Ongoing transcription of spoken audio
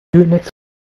Do it next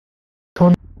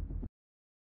one.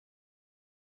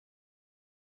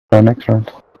 Next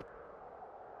round.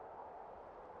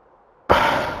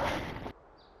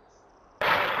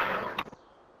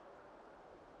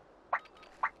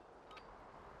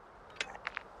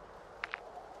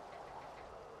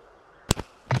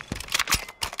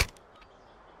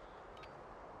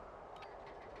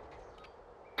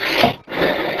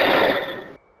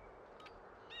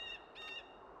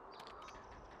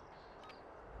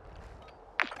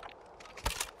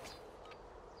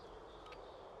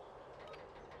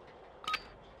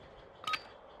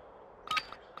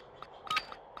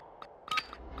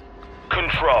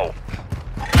 Control.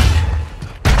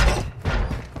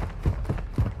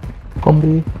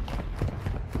 Combi.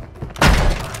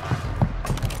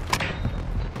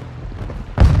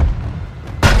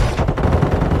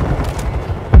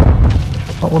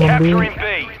 That one on B. Capturing B.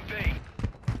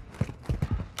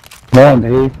 No, A.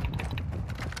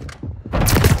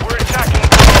 We're attacking.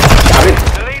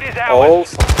 The lead is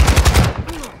ours.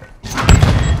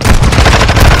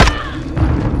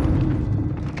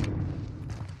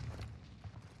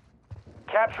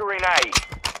 Capturing A.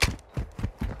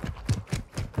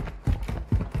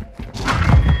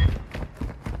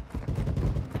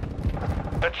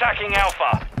 Attacking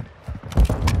Alpha.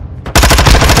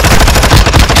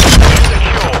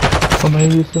 Secure. From A,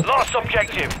 you said. Last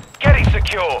objective. Get it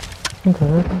secure.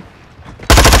 Okay.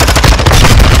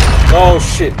 Oh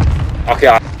shit.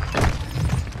 Okay.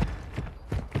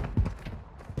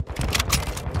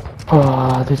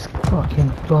 Ah, this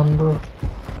fucking gun, bro.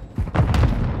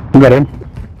 You got him.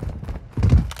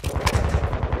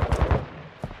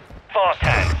 Fast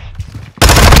hands.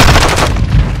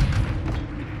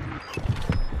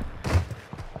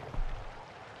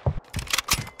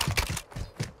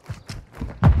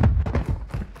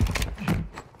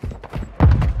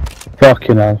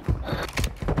 Fucking hell.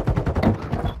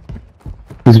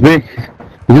 He's big.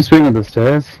 He's just swinging the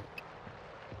stairs.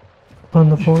 On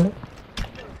the point.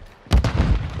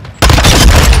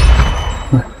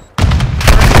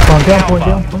 Down point,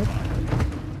 down point.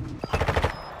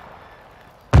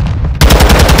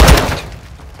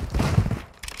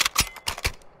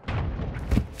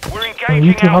 We're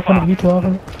You engaging two hop on it, Alpha. you two hop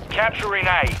on it. Capturing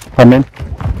A. I'm in.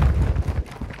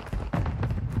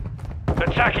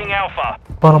 Attacking Alpha.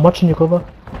 But I'm watching you cover.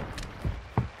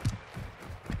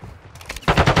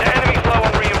 The enemy's low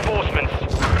on reinforcements.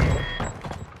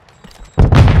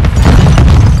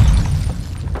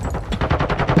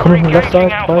 Coming from left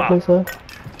side, Alpha. fireplace side.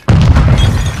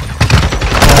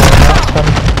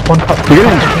 One cut. Attacking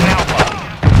Alpha.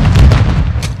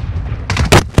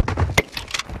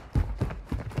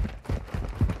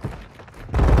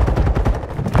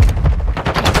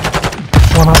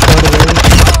 One outside of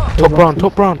the Top round,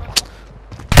 top round.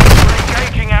 We're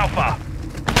engaging Alpha.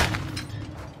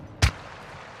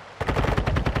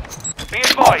 Be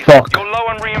advised, fuck. you're low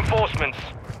on reinforcements.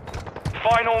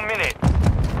 Final minute.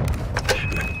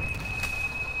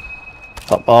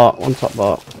 Top bar, one top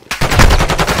bar.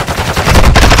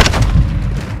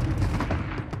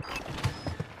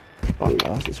 Come on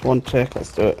guys, it's one check,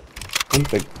 let's do it. One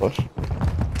big push.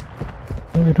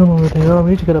 We don't know where they are,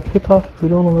 we need to get a pip off if we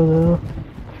don't know where they are.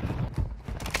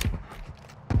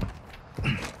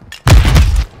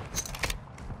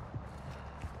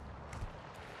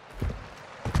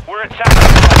 We're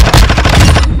attacking.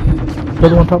 The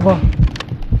other one top bar.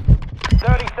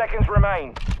 30 seconds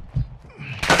remain.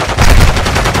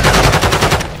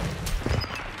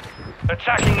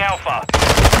 Attacking Alpha.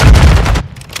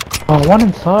 Oh, one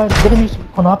inside. Get him,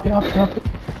 one up here, up here, up here.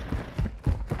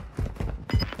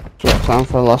 Drop down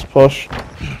for the last push.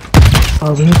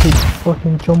 Oh, we need to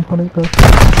fucking jump on it, guys.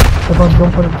 Everyone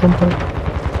jump on it, jump on it.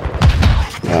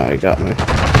 Yeah, he got me. You've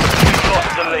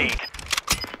lost the lead.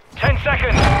 10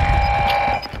 seconds.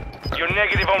 You're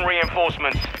negative on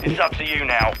reinforcements. It's up to you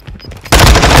now.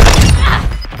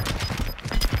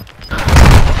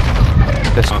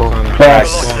 Let's go. You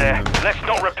Nice. lost there. Let's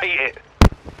not repeat it.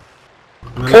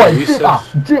 Man like Yusuf.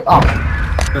 Drip up!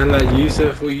 Man like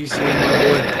Yusuf, what you saying, my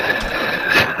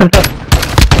boy?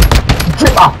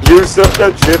 Drip up! Yusuf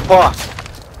the Dripper.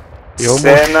 Yo,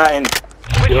 Say nothing.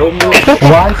 Yo, man.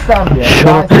 Why stand there?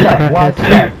 Why stand? Why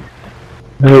stand?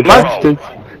 Bastard.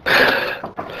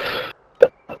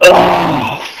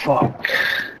 Oh, fuck.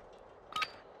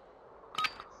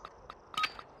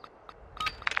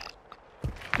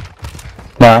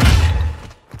 Nah.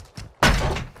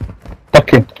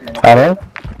 Fucking. I don't know.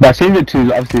 But I changed it to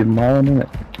obviously mine, isn't it?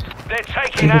 They're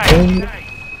taking A.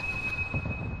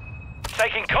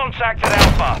 Taking contact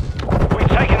at Alpha. We've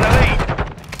taken the lead.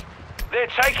 They're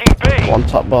taking B. One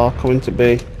top bar, coming to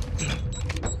B.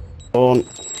 One.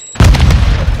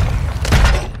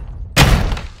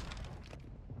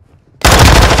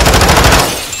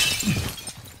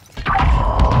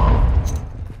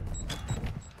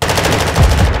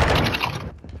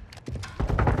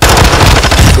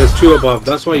 two above.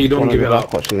 That's why you don't Wanna give go it back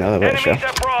up. watching the elevator Enemies shaft.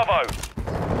 at Bravo.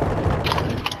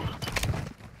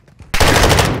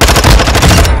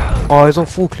 Oh, he's on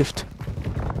forklift.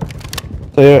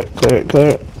 Clear it, clear it, clear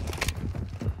it.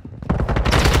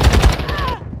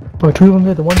 Oh, two of them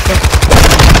there, the one shot.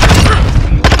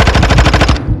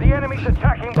 The enemy's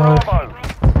attacking Nice. Bravo.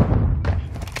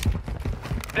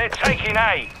 They're taking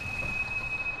A.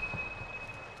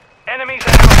 Enemies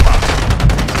at Alpha.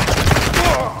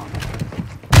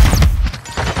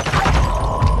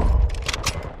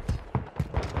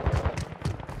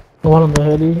 The one on the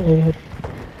heli, A head.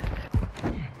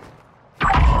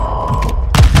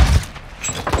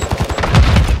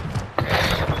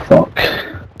 Fuck. The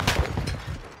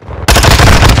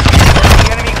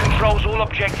enemy controls all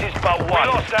objectives but one. We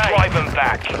lost A. Drive them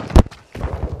back.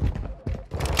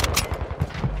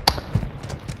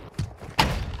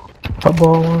 Top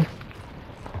ball one.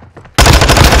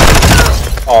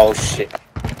 Oh shit.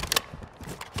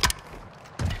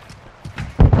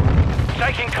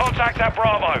 Taking contact at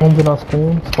Bravo. One's in our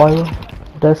screen, spiral.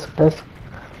 Desk.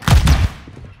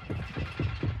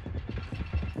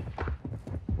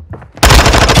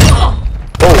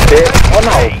 Oh shit. Oh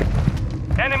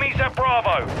no. Enemies at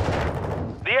Bravo.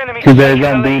 The enemy's Cause taking there's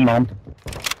the on B, lead. man.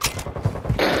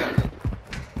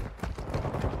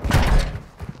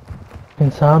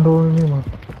 In sound over me, man.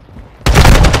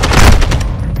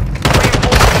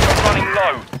 Reinforcements are running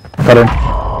low. Got him.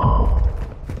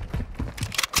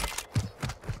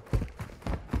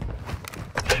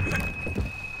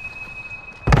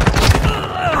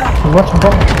 He's watching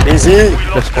bottom. Easy. We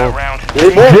lost that round.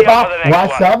 Limon. Get up for the next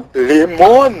What's one. up?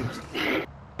 Limon.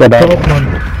 Get Top up. man.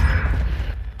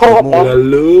 Come on.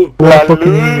 Lalu. What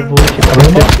fucking mean, bullshit. You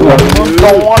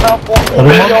don't wanna fucking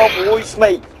hear your voice,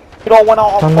 mate. You don't wanna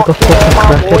Sound like a fucking hear fucking my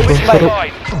crackhead, voice, bro. mate.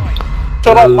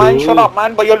 Fight. Shut up,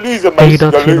 man, but you're losing, Hey, mate.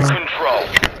 that's You're you losing. Control.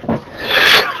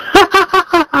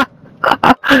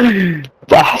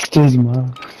 Bastards,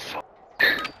 man.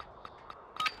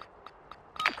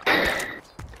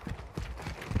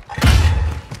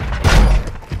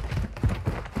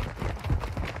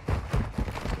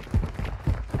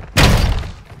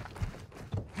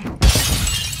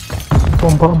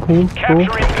 One bottom pool. Cool. Capturing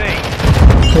B.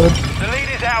 Good. The lead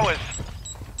is ours.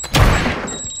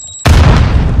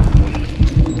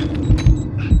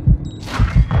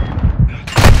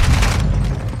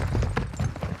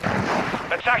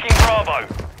 Attacking Bravo.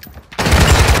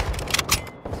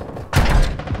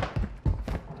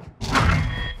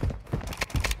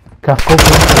 Gaff, go.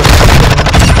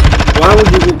 Why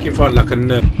would you walk in front like a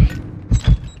nerd?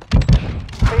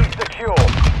 B secure.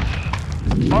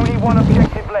 Only one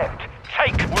objective left.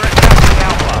 Take. We're attacking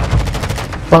Alpha.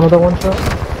 Found another one shot.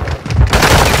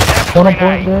 One on point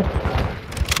Capturing dead.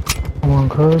 Come on,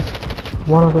 cuz.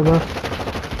 One on the left.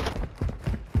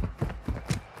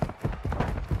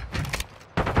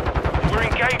 A. We're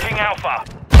engaging Alpha.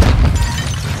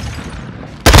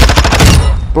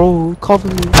 Bro, cover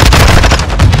me.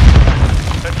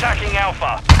 Attacking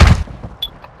Alpha.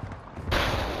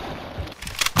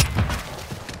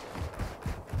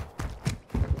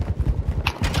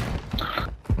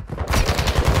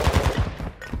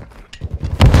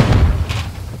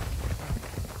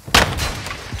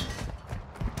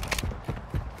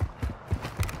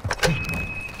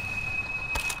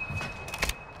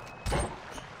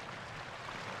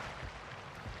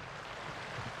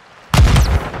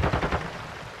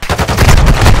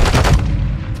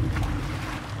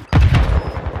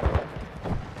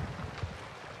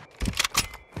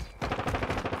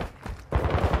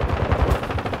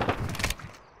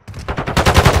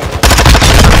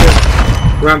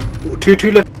 Ramp.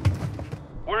 Two left.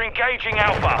 We're engaging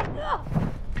Alpha.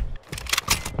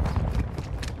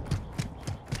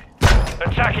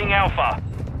 Attacking Alpha.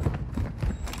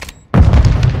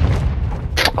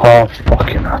 Oh,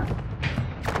 fucking hell.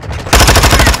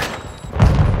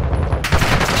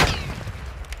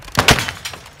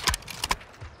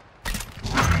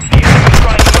 The enemy's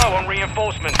running low on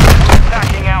reinforcements. We're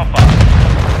attacking Alpha.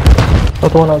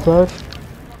 Another one outside.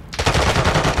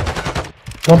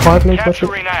 One fireplace, that's it.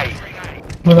 Capturing A.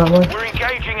 Go that way. We're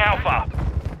engaging Alpha.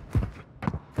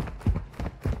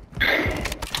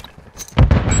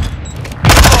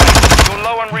 You're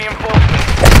low on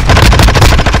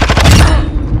reinforcements.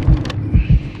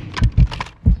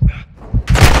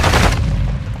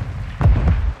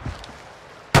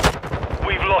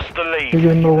 We've lost the You're lead.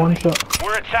 getting no one shot.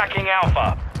 We're attacking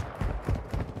Alpha.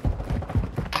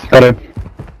 Got him.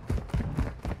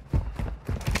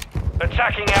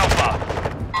 Attacking Alpha.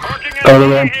 Got him.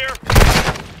 We're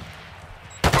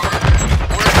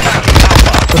attacking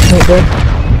Alpha. That's not dead.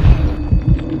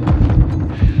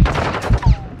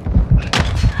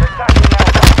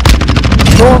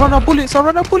 No, I ran out of bullets, I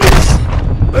ran out of bullets!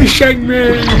 Oh, shag me!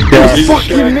 Yeah. You Fucking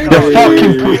shag nigga. The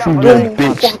fucking me. pussy, No you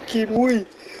bitch. fucking way.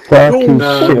 Fucking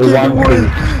No shit, fucking way.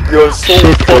 wankers. You're so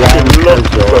Shit fucking wankers, lucky,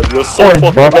 bro. bro. You're so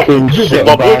fucking Fucking lucky. shit If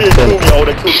my brother had killed me, bastards. I would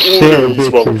have killed all Shit of you,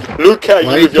 bro. bitches. Look at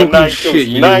Why you you with your talking 9 shit, kills.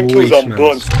 you 9 kills little on waste,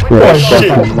 bronze. Yeah, Shit,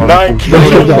 fucking 9 wankers.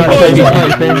 kills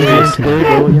on bronze.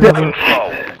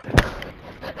 Control.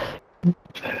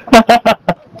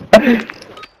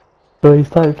 So he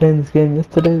started playing this game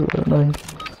yesterday, but no,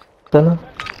 dunno.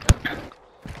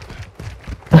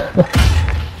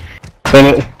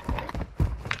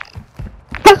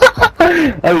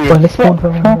 Well, let's spawn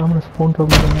trouble. I'm gonna spawn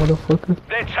trouble them motherfuckers.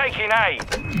 They're taking A.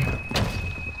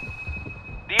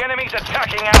 The enemy's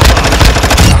attacking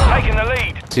Alpha. Taking the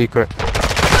lead. Secret.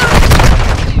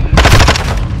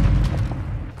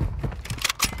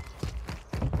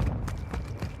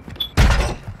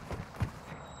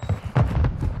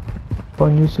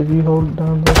 One used to hold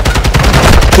down there.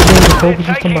 Put me in the focus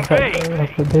system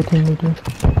like their team meetings.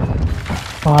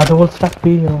 Ah, the whole stack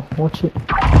B, you know, watch it.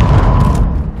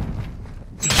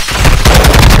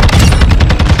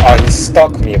 Oh, he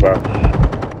stuck me, bro.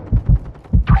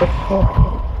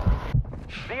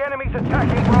 The enemy's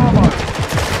attacking Bravo.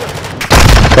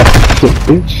 Fucking shit,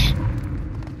 bitch.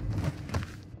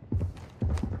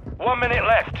 1 minute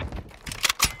left.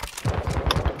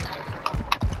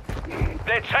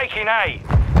 They're taking A.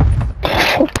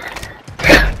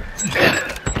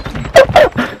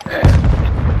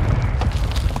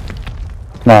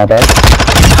 Nah, bad.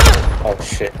 Oh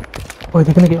shit. Boy,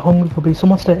 they're gonna get hungry for B.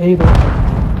 Someone stay A though.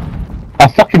 I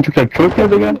fucking took a trophy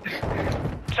again.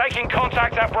 Taking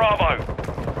contact at Bravo.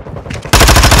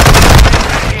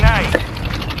 Taking A.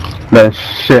 That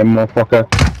shit, motherfucker.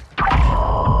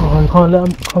 Oh, you can't let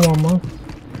him. Come on, man.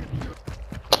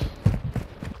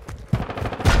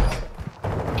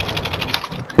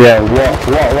 Yeah,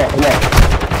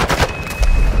 what?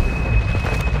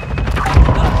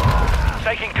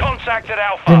 Taking contact at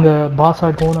In Alpha. the bar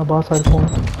side corner, bar side corner.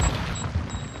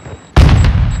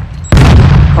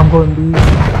 I'm going B.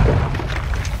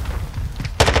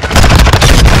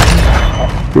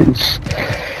 Bitch.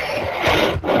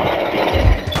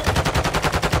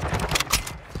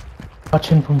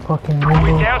 Watching from fucking We're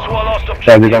window. down to our last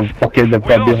Yeah, they objective. got fucking the We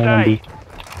bed lost behind A. me.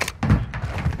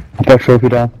 I got trophy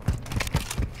down.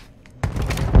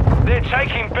 They're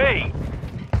taking B.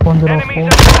 One's off Enemies phone.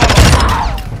 at Bravo.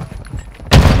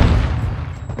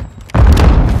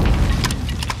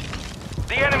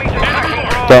 The enemy's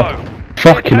attacking Bravo.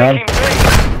 Fucking hell. Taking B.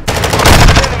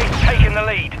 The enemy's taking the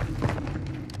lead.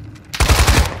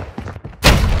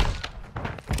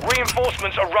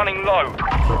 Reinforcements are running low.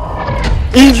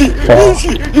 Easy. Are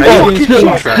you getting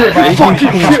contract? Are you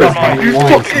getting contract? You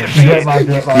fucking Get shit. my,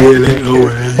 get my. Yeah, little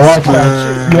waste,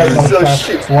 man. Piece of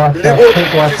shit. Watch Little that,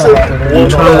 take watch piece that. of We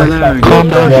try to learn. Calm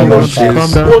down, you calm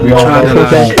bitches. down. We try to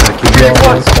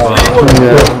learn.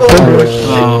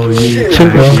 Oh, you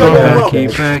packy,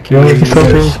 packy.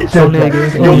 Don't nigga.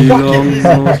 You long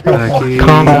nose packy.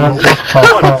 Calm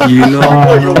down. You long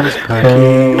nose You're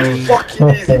packy. fucking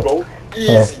easy, bro.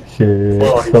 Easy.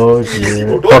 Bro, So easy,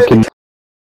 bro. good. Don't let Fucking.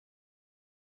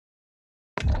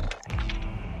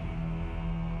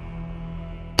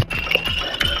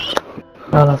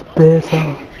 Nah, that's base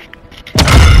out.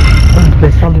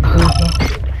 Play solid base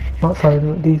out. Not solid,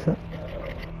 but decent.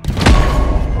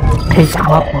 Hey, come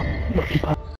up, man. Not too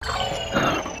bad.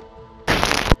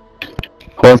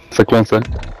 One sec.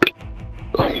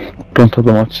 Don't talk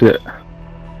about shit.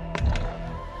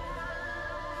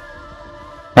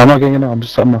 I'm not getting it, I'm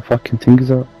just setting my fucking things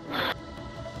out.